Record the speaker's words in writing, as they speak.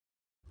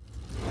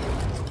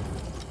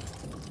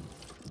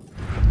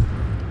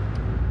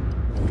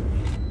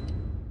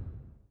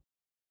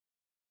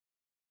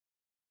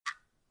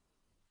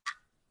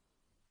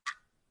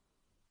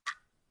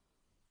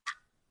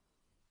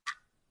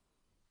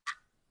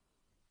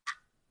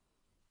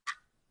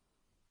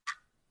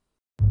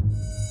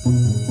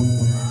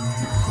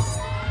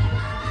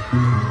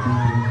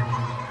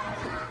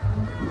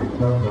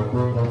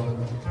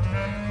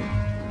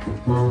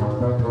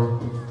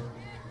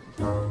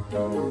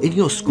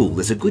your school,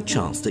 there's a good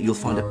chance that you'll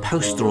find a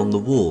poster on the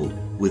wall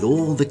with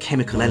all the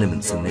chemical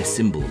elements and their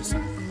symbols,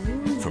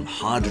 from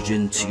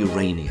hydrogen to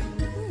uranium.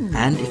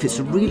 And if it's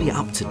a really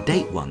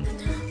up-to-date one,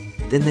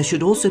 then there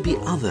should also be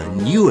other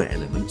newer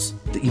elements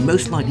that you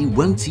most likely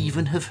won't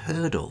even have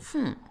heard of.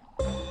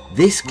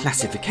 This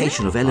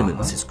classification of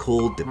elements is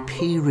called the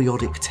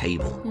periodic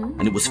table,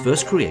 and it was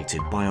first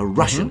created by a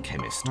Russian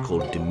chemist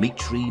called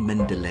Dmitry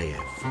Mendeleev.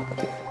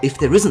 If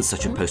there isn't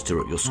such a poster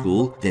at your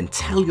school, then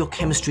tell your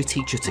chemistry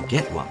teacher to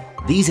get one.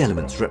 These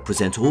elements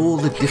represent all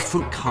the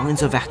different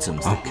kinds of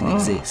atoms that can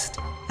exist,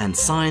 and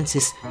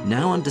scientists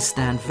now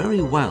understand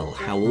very well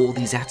how all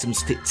these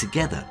atoms fit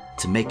together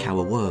to make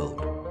our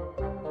world,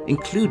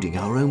 including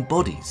our own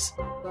bodies.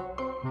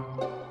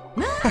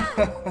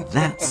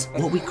 That's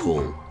what we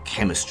call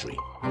chemistry.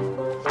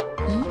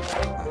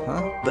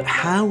 But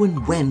how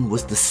and when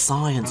was the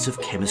science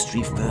of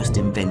chemistry first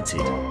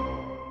invented?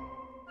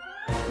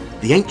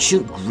 The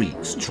ancient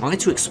Greeks tried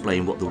to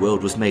explain what the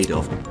world was made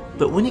of,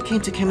 but when it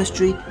came to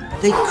chemistry,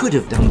 they could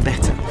have done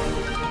better.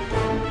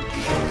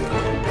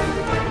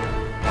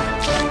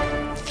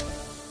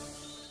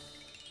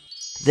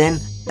 Then,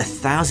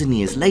 1,000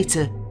 years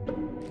later,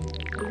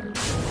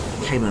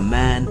 came a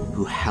man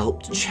who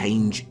helped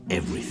change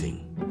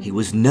everything. He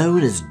was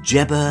known as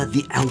Jabir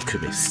the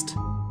Alchemist,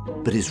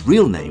 but his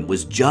real name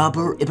was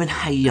Jabir ibn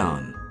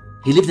Hayyan.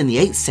 He lived in the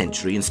 8th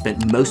century and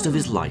spent most of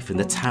his life in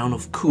the town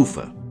of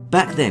Kufa.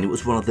 Back then it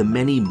was one of the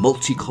many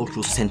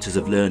multicultural centres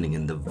of learning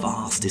in the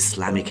vast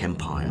Islamic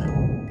empire.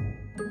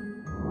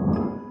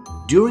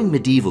 During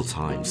medieval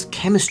times,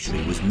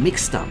 chemistry was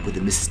mixed up with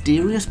a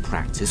mysterious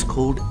practice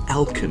called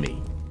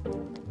alchemy.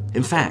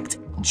 In fact,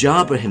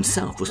 Jabir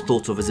himself was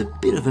thought of as a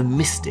bit of a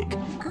mystic,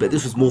 but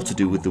this was more to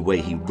do with the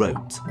way he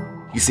wrote.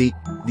 You see,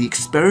 the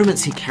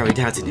experiments he carried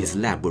out in his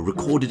lab were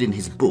recorded in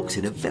his books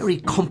in a very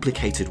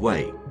complicated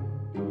way.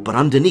 But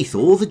underneath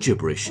all the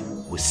gibberish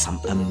was some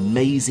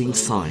amazing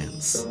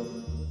science.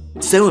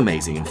 So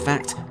amazing, in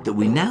fact, that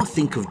we now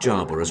think of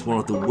Jabir as one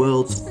of the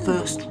world's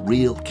first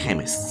real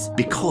chemists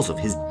because of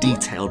his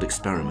detailed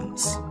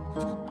experiments.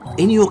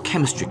 In your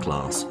chemistry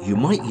class, you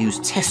might use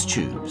test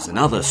tubes and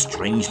other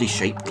strangely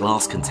shaped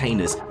glass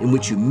containers in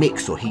which you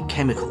mix or heat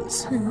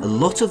chemicals. A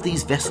lot of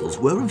these vessels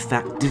were in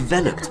fact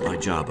developed by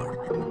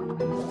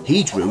Jabir.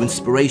 He drew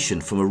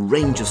inspiration from a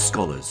range of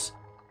scholars,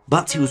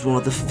 but he was one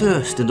of the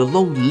first in a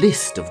long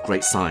list of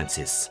great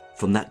scientists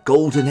from that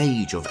golden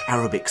age of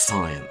Arabic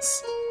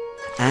science.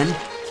 And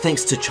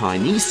thanks to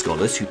Chinese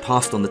scholars who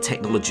passed on the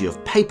technology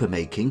of paper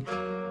making,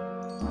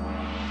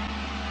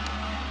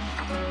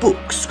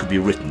 books could be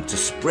written to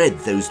spread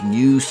those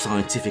new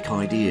scientific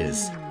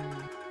ideas.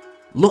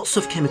 Lots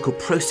of chemical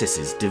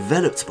processes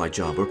developed by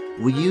Jabir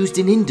were used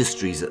in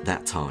industries at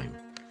that time.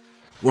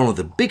 One of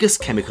the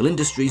biggest chemical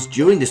industries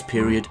during this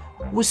period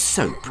was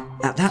soap.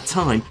 At that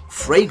time,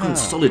 fragrant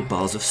solid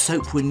bars of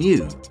soap were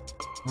new.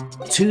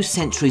 2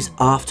 centuries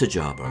after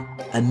Jabir,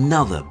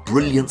 another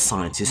brilliant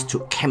scientist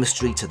took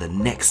chemistry to the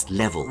next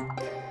level.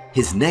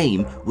 His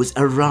name was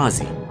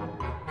Arazi.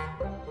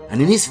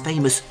 And in his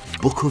famous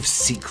Book of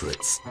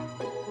Secrets,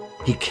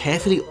 he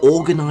carefully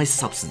organised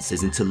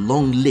substances into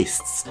long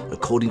lists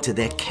according to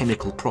their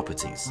chemical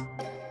properties.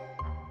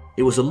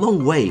 It was a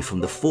long way from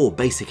the 4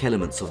 basic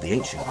elements of the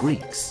ancient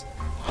Greeks.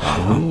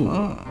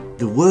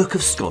 The work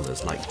of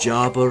scholars like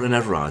Jabir and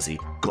Arazi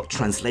got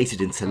translated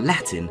into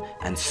Latin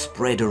and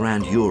spread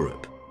around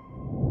Europe.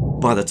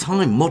 By the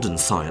time modern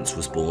science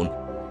was born,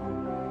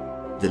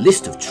 the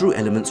list of true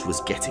elements was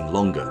getting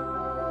longer.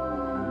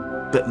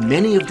 But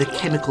many of the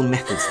chemical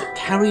methods that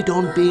carried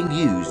on being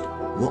used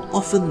were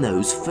often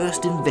those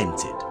first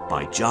invented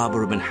by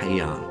Jabir ibn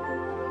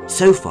Hayyan.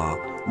 So far,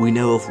 we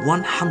know of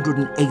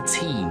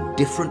 118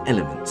 different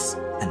elements,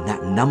 and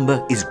that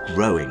number is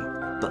growing.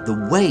 But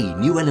the way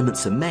new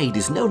elements are made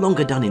is no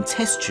longer done in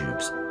test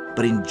tubes,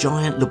 but in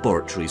giant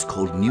laboratories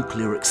called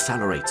nuclear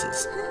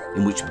accelerators,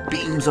 in which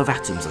beams of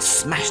atoms are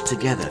smashed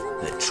together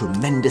at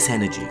tremendous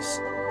energies.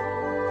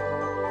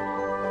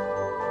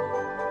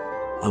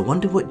 I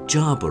wonder what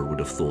Jabir would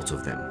have thought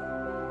of them.